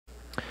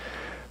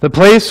The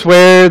place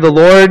where the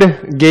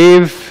Lord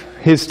gave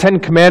his 10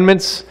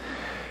 commandments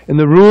and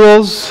the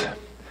rules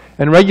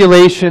and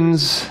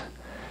regulations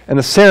and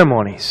the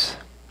ceremonies.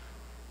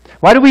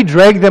 Why do we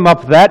drag them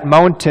up that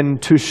mountain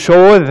to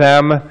show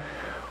them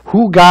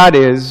who God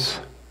is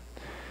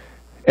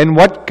and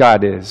what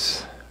God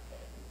is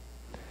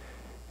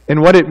and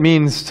what it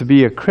means to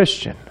be a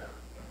Christian?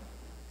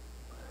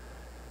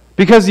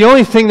 Because the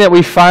only thing that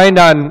we find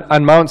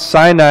on Mount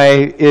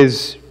Sinai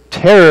is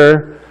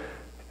terror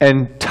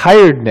and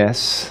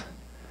tiredness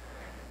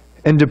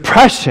and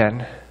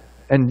depression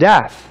and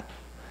death.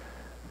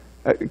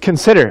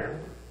 Consider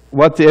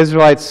what the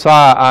Israelites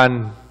saw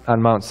on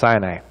Mount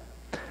Sinai.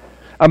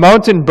 A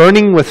mountain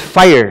burning with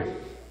fire,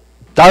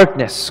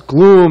 darkness,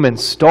 gloom, and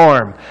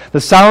storm.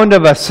 The sound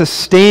of a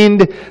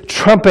sustained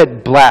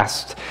trumpet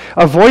blast.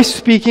 A voice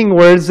speaking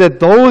words that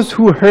those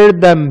who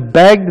heard them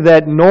begged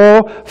that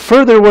no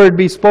further word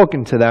be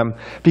spoken to them,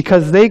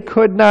 because they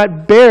could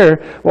not bear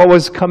what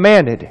was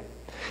commanded.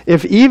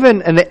 If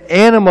even an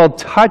animal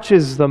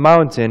touches the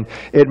mountain,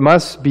 it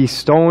must be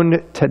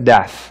stoned to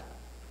death.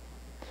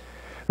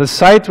 The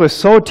sight was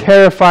so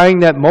terrifying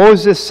that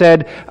Moses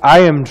said, "I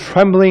am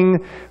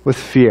trembling with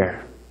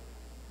fear."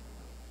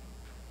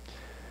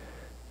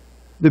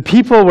 The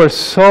people were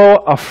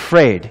so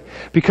afraid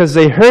because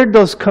they heard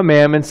those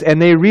commandments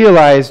and they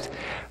realized,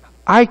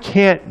 I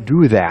can't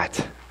do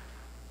that.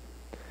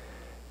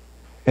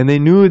 And they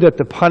knew that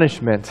the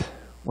punishment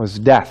was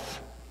death.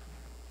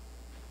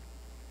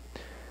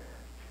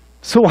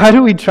 So why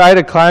do we try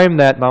to climb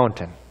that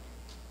mountain?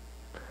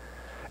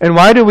 And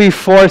why do we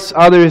force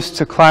others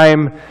to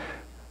climb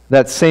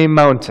that same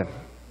mountain?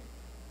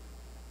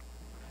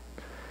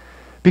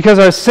 Because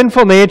our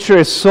sinful nature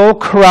is so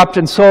corrupt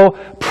and so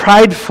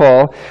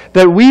prideful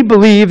that we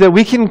believe that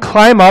we can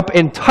climb up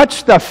and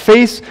touch the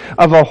face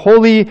of a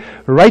holy,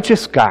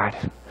 righteous God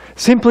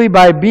simply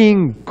by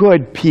being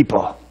good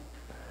people,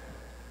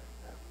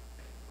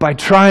 by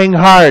trying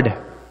hard,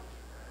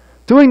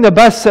 doing the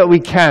best that we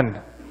can.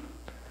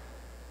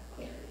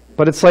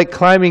 But it's like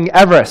climbing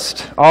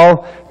Everest,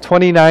 all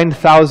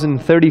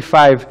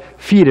 29,035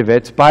 feet of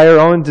it, by our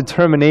own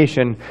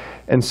determination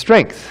and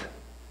strength.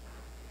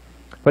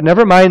 But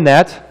never mind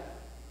that.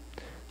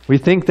 We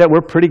think that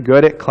we're pretty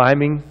good at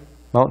climbing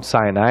Mount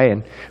Sinai,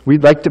 and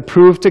we'd like to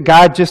prove to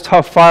God just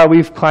how far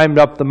we've climbed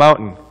up the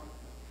mountain.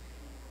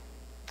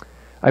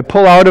 I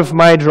pull out of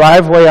my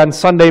driveway on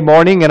Sunday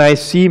morning and I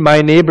see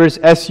my neighbor's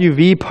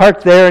SUV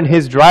parked there in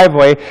his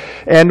driveway.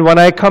 And when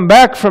I come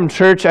back from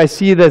church, I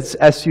see this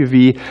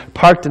SUV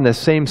parked in the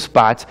same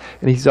spot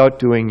and he's out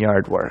doing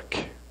yard work.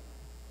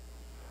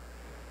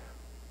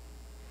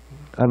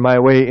 On my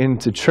way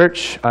into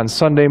church on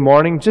Sunday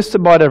morning, just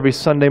about every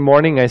Sunday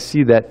morning, I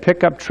see that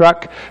pickup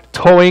truck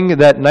towing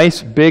that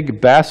nice big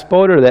bass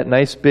boat or that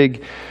nice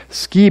big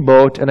ski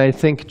boat. And I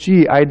think,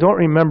 gee, I don't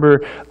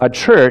remember a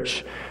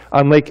church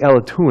on Lake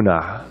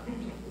Elatuna.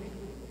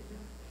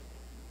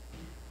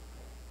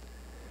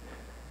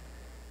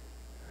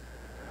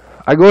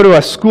 I go to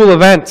a school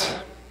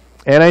event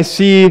and I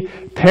see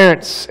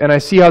parents and I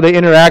see how they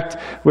interact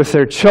with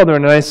their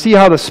children and I see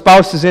how the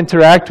spouses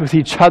interact with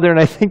each other and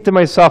I think to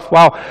myself,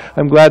 wow,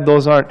 I'm glad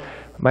those aren't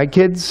my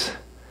kids.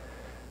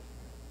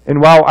 And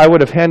wow, I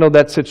would have handled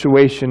that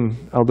situation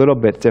a little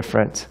bit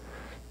different.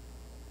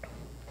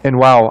 And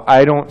wow,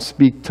 I don't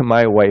speak to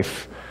my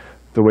wife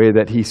the way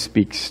that he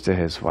speaks to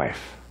his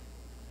wife.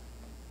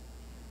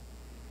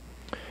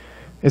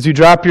 As you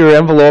drop your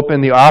envelope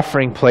in the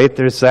offering plate,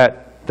 there's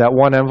that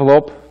one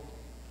envelope.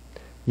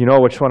 You know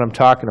which one I'm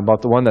talking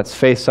about, the one that's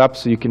face up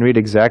so you can read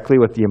exactly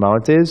what the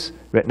amount is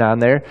written on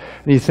there.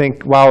 And you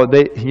think, wow,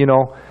 they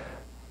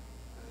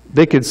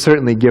could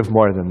certainly give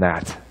more than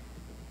that.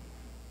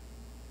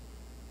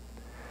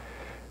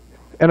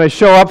 And I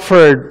show up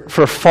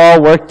for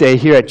fall workday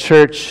here at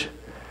church.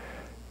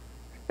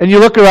 And you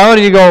look around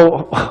and you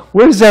go,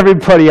 where's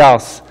everybody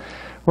else?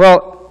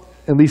 Well,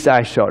 at least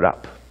I showed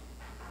up.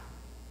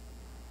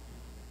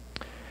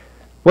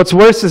 What's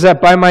worse is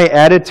that by my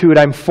attitude,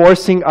 I'm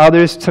forcing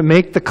others to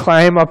make the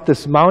climb up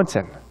this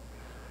mountain.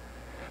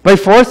 By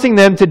forcing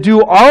them to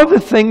do all the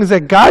things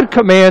that God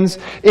commands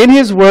in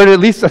His Word,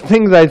 at least the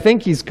things I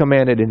think He's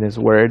commanded in His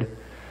Word,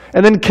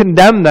 and then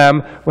condemn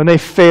them when they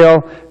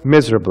fail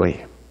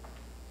miserably.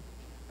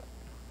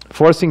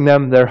 Forcing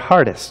them their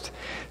hardest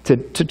to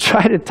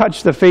try to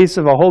touch the face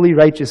of a holy,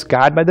 righteous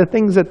God by the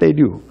things that they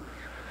do.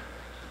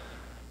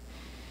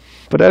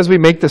 But as we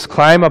make this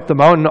climb up the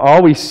mountain,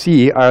 all we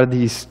see are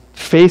these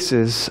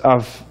faces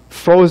of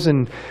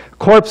frozen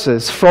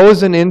corpses,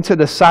 frozen into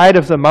the side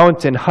of the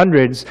mountain,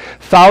 hundreds,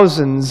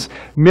 thousands,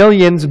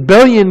 millions,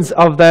 billions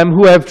of them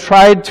who have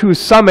tried to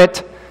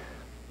summit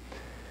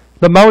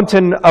the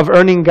mountain of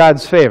earning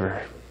God's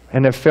favor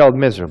and have failed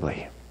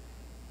miserably.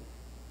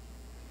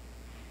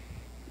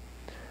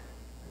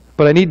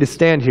 But I need to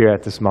stand here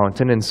at this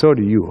mountain, and so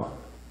do you.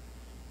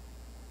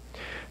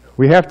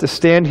 We have to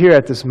stand here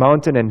at this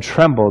mountain and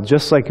tremble,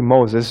 just like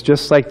Moses,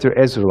 just like the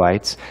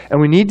Israelites. And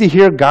we need to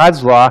hear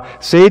God's law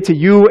say to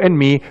you and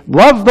me,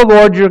 love the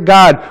Lord your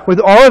God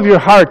with all of your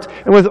heart,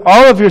 and with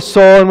all of your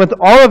soul, and with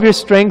all of your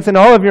strength, and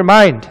all of your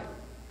mind.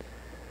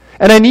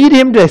 And I need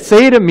him to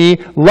say to me,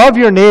 love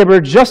your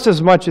neighbor just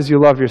as much as you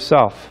love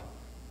yourself.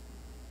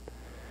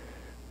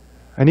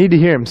 I need to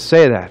hear him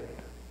say that,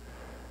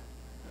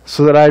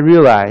 so that I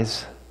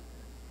realize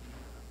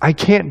I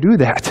can't do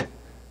that.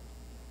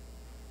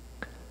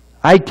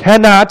 I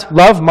cannot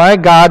love my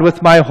God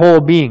with my whole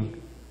being.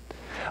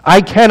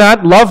 I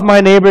cannot love my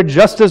neighbor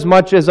just as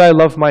much as I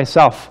love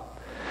myself.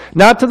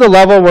 Not to the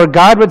level where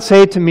God would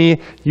say to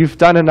me, you've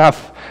done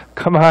enough.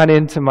 Come on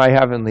into my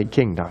heavenly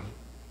kingdom.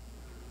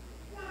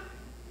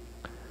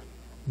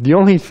 The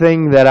only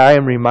thing that I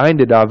am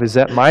reminded of is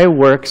that my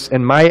works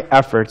and my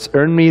efforts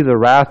earn me the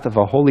wrath of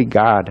a holy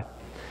God.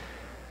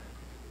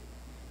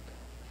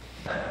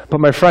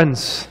 But my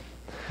friends,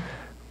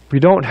 we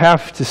don't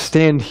have to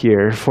stand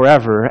here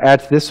forever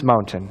at this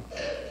mountain,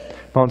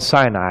 Mount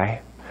Sinai,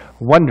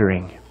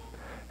 wondering,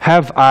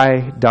 have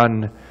I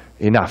done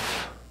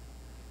enough?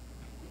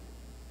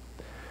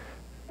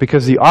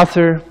 Because the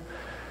author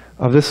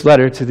of this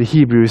letter to the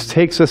Hebrews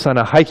takes us on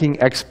a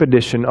hiking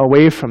expedition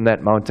away from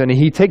that mountain, and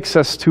he takes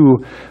us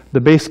to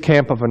the base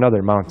camp of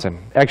another mountain.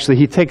 Actually,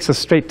 he takes us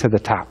straight to the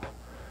top.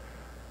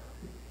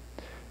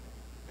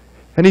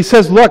 And he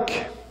says, look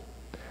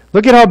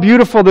at how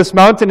beautiful this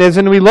mountain is.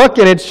 And we look,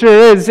 and it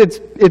sure is.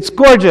 It's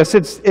gorgeous.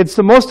 It's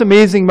the most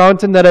amazing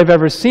mountain that I've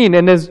ever seen,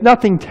 and there's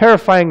nothing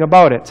terrifying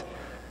about it.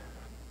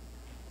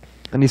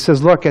 And he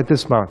says, look at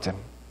this mountain.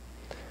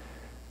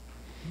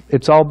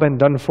 It's all been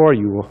done for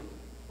you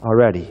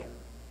already.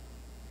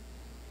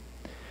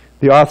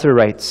 The author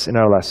writes in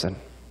our lesson,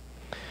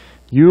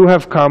 you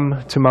have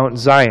come to Mount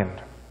Zion,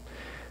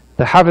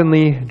 the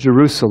heavenly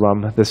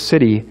Jerusalem, the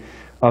city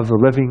of the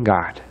living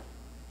God.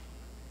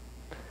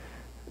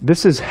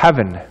 This is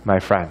heaven, my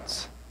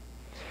friends.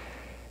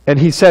 And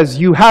he says,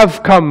 you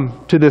have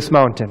come to this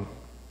mountain.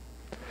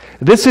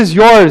 This is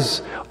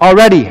yours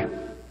already.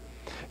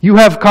 You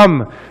have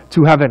come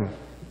to heaven.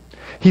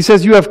 He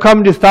says, you have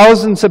come to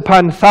thousands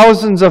upon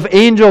thousands of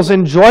angels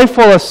in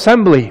joyful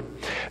assembly.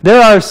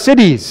 There are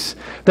cities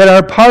that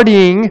are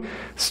partying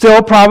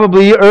still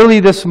probably early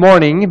this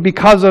morning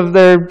because of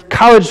their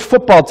college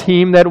football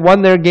team that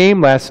won their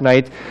game last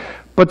night.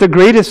 But the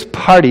greatest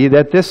party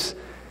that this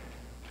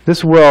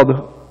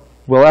world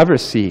will ever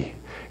see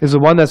is the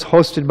one that's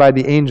hosted by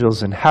the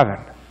angels in heaven.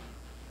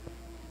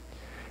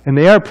 And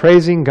they are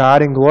praising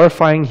God and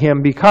glorifying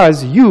him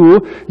because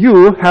you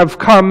have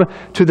come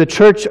to the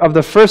church of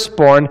the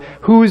firstborn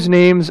whose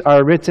names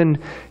are written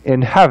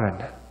in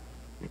heaven.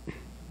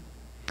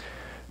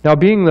 Now,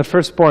 being the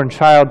firstborn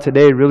child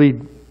today really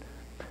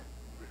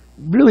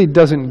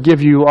doesn't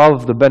give you all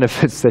of the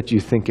benefits that you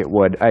think it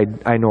would.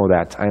 I know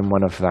that. I'm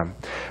one of them.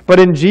 But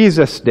in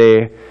Jesus'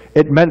 day,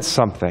 it meant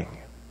something.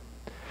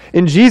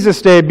 In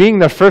Jesus' day, being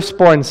the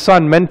firstborn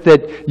son meant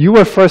that you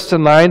were first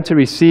in line to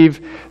receive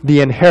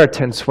the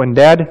inheritance when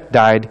Dad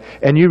died,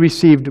 and you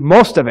received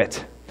most of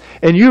it.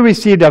 And you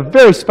received a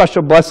very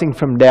special blessing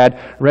from Dad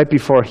right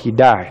before he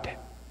died.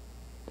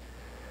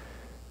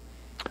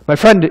 My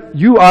friend,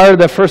 you are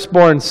the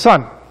firstborn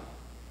son.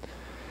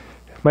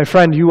 My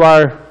friend, you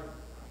are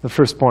the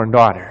firstborn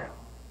daughter.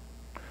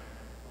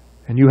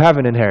 And you have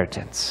an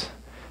inheritance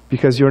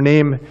because your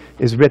name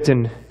is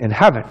written in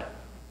heaven.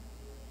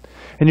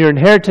 And your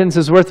inheritance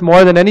is worth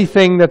more than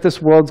anything that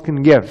this world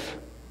can give.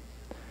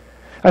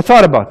 I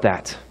thought about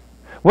that.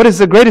 What is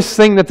the greatest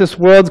thing that this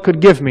world could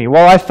give me?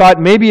 Well, I thought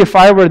maybe if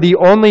I were the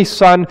only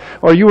son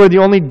or you were the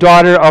only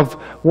daughter of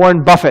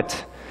Warren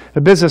Buffett,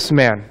 a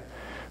businessman,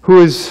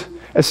 whose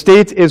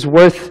estate is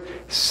worth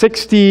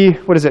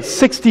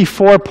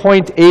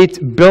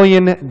 $64.8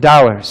 billion.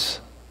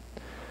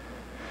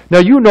 Now,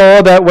 you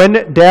know that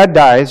when Dad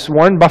dies,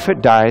 Warren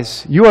Buffett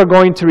dies, you are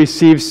going to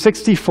receive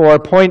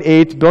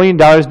 $64.8 billion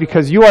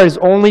because you are his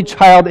only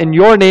child and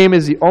your name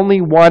is the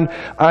only one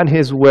on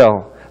his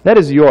will. That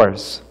is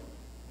yours.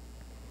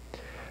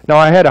 Now,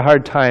 I had a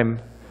hard time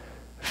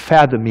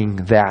fathoming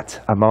that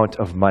amount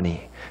of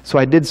money. So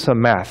I did some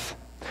math.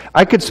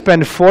 I could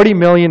spend $40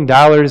 million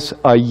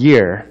a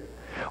year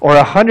or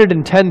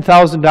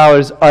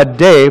 $110,000 a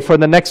day for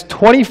the next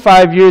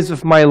 25 years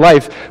of my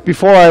life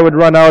before I would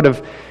run out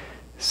of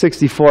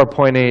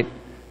 $64.8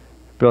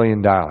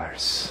 billion.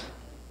 But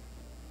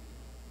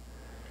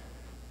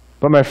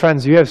my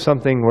friends, you have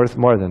something worth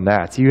more than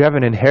that. You have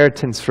an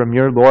inheritance from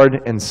your Lord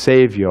and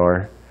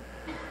Savior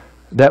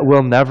that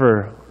will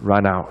never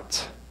run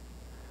out.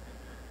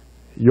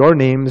 Your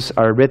names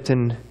are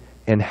written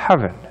in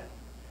heaven.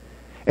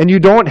 And you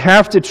don't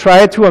have to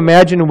try to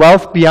imagine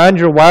wealth beyond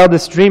your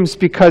wildest dreams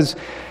because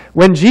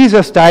when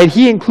Jesus died,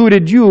 he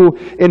included you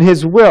in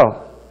his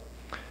will.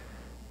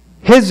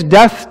 His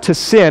death to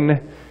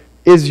sin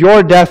is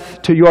your death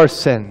to your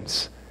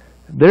sins.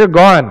 They're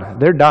gone.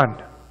 They're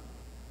done.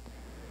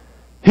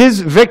 His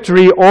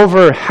victory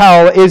over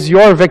hell is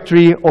your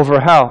victory over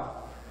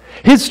hell.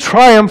 His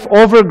triumph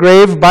over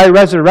grave by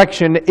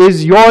resurrection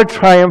is your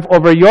triumph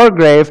over your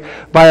grave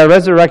by a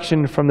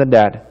resurrection from the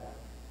dead.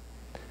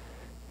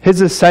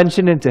 His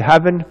ascension into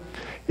heaven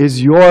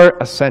is your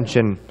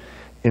ascension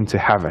into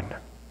heaven.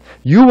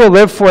 You will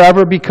live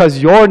forever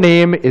because your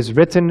name is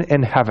written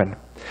in heaven.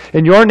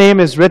 And your name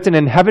is written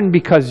in heaven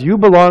because you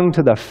belong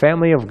to the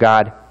family of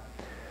God.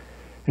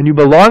 And you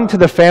belong to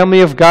the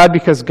family of God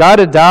because God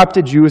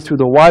adopted you through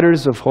the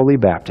waters of holy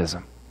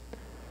baptism.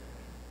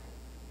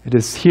 It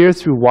is here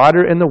through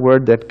water and the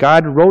Word that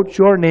God wrote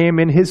your name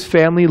in His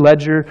family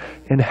ledger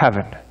in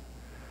heaven.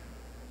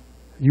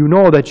 You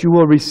know that you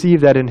will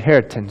receive that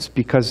inheritance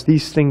because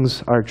these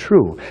things are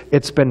true.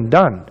 It's been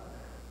done.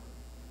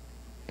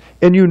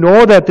 And you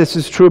know that this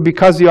is true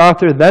because the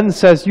author then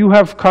says, you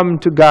have come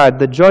to God,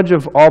 the judge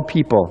of all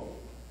people,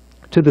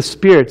 to the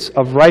spirits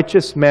of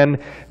righteous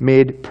men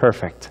made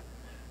perfect.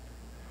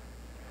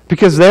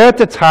 Because there at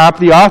the top,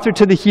 the author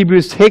to the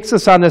Hebrews takes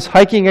us on this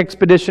hiking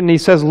expedition, and he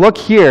says, look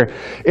here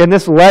in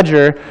this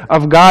ledger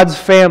of God's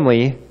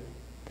family.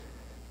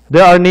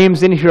 There are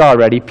names in here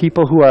already,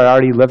 people who are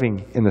already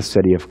living in the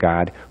city of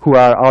God, who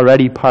are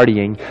already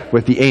partying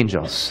with the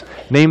angels.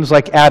 Names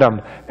like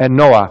Adam and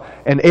Noah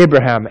and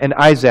Abraham and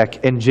Isaac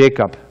and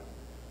Jacob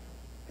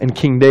and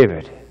King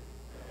David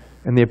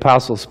and the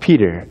apostles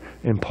Peter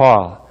and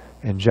Paul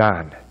and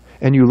John.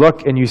 And you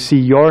look and you see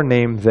your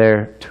name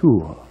there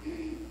too.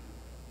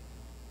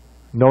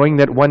 Knowing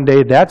that one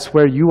day that's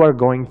where you are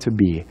going to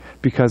be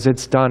because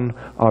it's done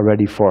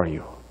already for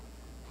you.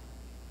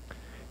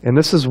 And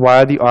this is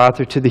why the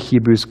author to the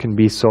Hebrews can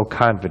be so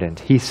confident.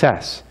 He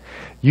says,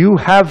 you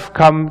have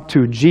come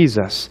to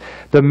Jesus,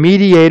 the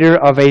mediator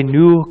of a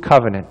new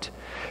covenant,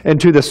 and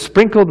to the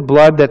sprinkled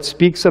blood that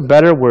speaks a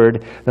better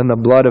word than the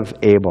blood of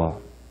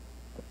Abel.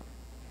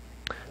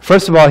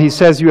 First of all, he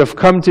says, you have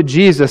come to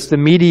Jesus, the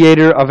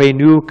mediator of a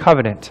new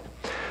covenant.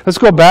 Let's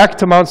go back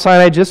to Mount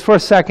Sinai just for a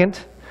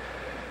second.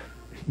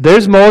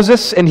 There's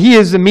Moses, and he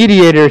is the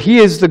mediator. He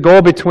is the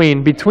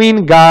go-between,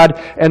 between God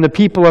and the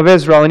people of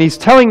Israel. And he's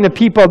telling the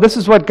people, this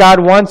is what God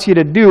wants you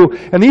to do,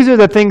 and these are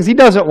the things He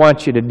doesn't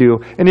want you to do.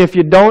 And if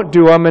you don't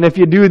do them, and if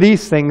you do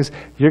these things,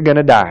 you're going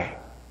to die.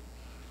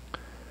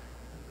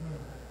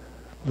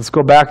 Let's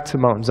go back to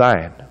Mount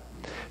Zion.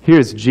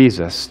 Here's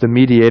Jesus, the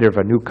mediator of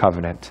a new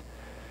covenant.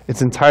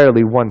 It's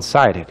entirely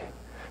one-sided.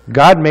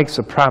 God makes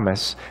a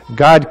promise.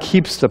 God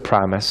keeps the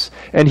promise.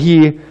 And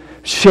He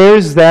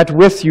shares that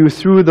with you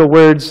through the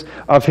words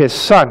of His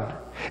Son.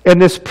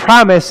 And this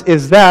promise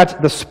is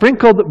that the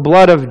sprinkled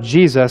blood of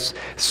Jesus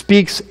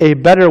speaks a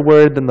better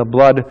word than the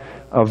blood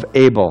of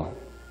Abel.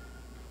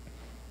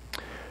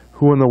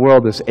 Who in the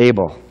world is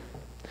Abel?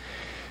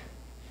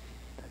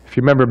 If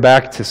you remember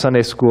back to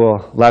Sunday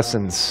school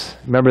lessons,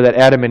 remember that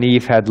Adam and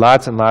Eve had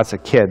lots and lots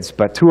of kids,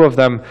 but two of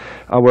them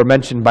were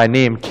mentioned by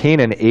name, Cain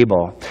and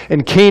Abel.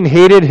 And Cain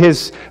hated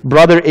his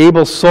brother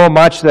Abel so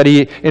much that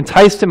he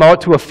enticed him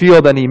out to a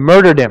field and he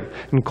murdered him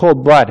in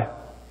cold blood.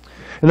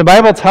 And the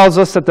Bible tells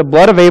us that the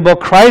blood of Abel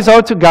cries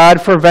out to God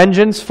for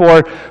vengeance,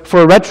 for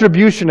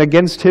retribution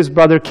against his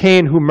brother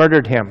Cain who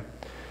murdered him.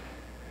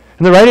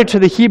 And the writer to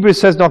the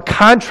Hebrews says, now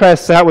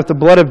contrast that with the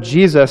blood of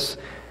Jesus.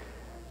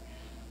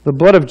 The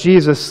blood of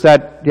Jesus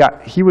that,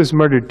 He was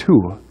murdered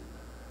too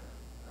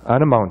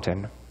on a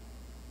mountain.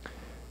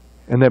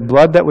 And that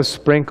blood that was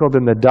sprinkled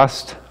in the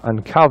dust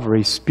on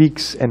Calvary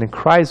speaks and it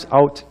cries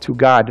out to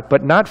God,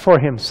 but not for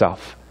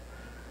Himself.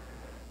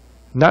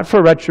 Not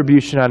for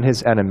retribution on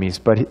His enemies,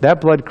 but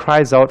that blood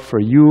cries out for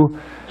you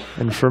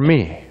and for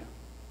me.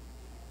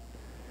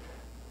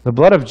 The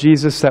blood of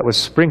Jesus that was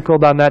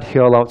sprinkled on that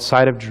hill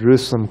outside of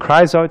Jerusalem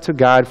cries out to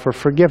God for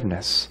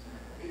forgiveness.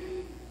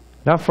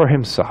 Not for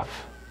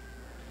Himself,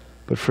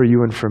 but for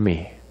you and for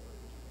me.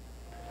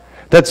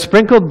 That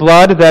sprinkled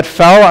blood that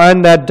fell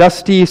on that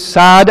dusty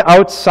sod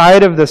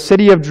outside of the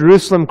city of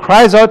Jerusalem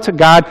cries out to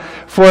God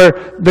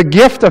for the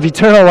gift of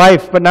eternal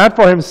life, but not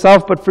for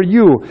Himself, but for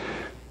you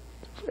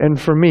and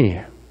for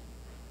me.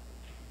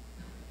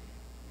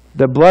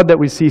 The blood that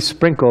we see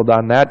sprinkled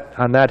on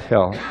that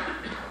hill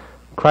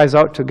cries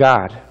out to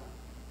God.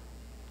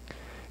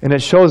 And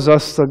it shows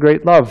us the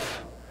great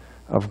love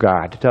of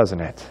God,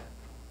 doesn't it?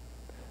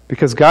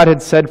 Because God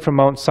had said from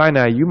Mount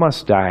Sinai, you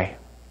must die.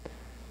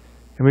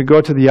 And we go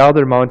to the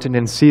Elder Mountain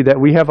and see that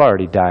we have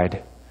already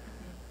died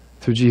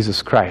through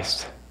Jesus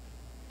Christ.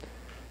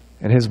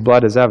 And His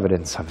blood is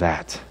evidence of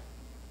that.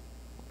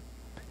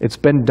 It's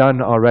been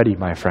done already,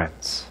 my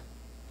friends.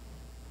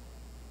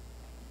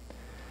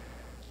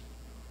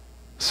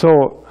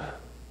 So,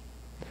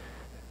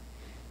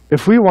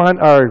 if we want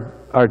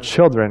our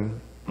children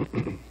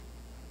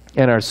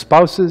and our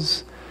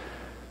spouses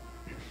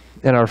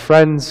and our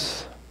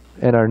friends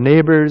and our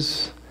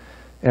neighbors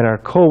and our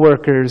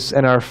co-workers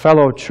and our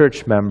fellow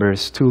church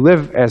members to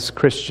live as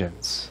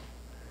Christians,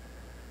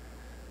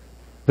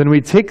 then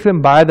we take them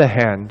by the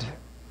hand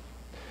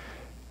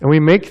and we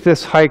make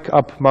this hike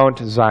up Mount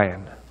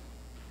Zion.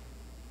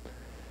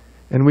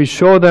 And we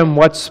show them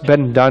what's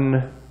been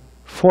done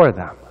for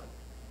them.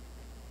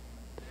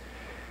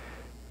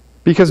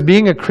 Because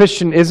being a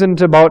Christian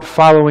isn't about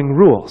following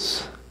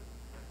rules.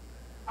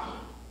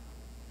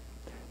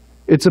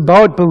 It's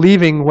about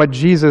believing what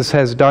Jesus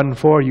has done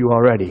for you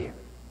already.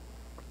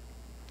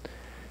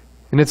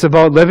 And it's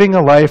about living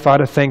a life out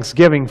of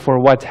thanksgiving for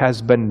what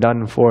has been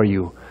done for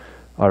you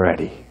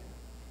already.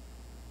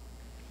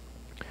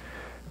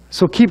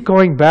 So keep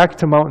going back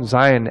to Mount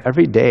Zion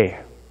every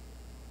day.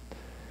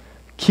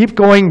 Keep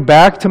going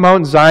back to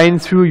Mount Zion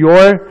through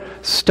your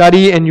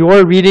study and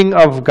your reading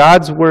of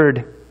God's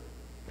Word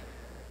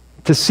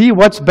to see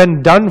what's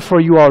been done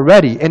for you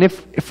already. And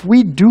if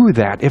we do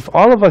that, if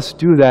all of us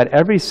do that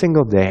every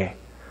single day,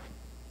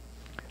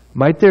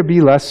 might there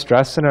be less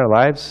stress in our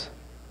lives?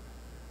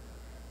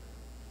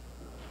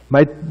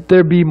 Might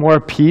there be more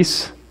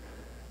peace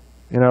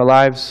in our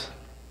lives?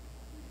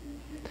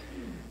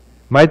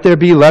 Might there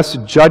be less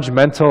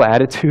judgmental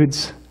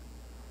attitudes?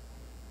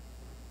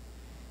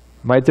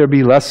 Might there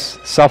be less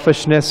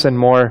selfishness and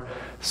more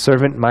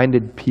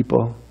servant-minded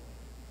people?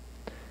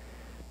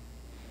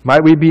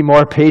 Might we be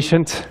more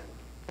patient,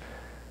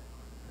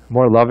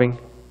 more loving,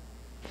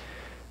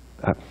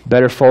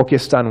 better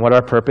focused on what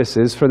our purpose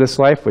is for this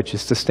life, which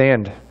is to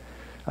stand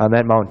on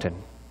that mountain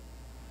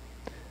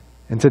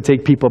and to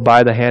take people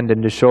by the hand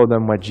and to show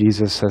them what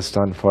Jesus has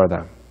done for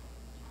them.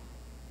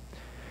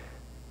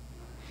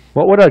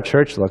 What would our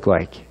church look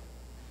like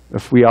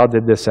if we all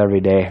did this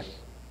every day?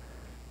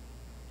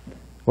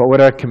 What would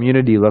our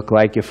community look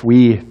like if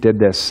we did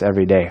this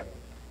every day?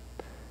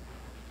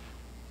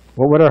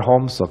 What would our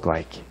homes look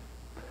like?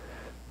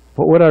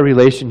 What would our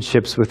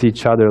relationships with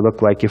each other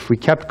look like if we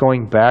kept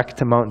going back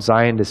to Mount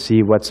Zion to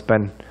see what's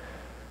been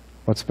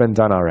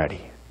done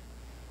already?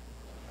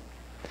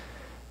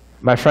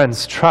 My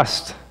friends,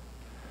 trust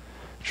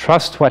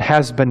what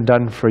has been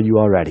done for you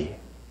already.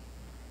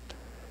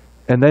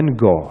 And then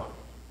go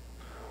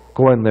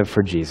and live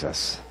for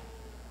Jesus.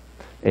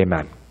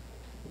 Amen.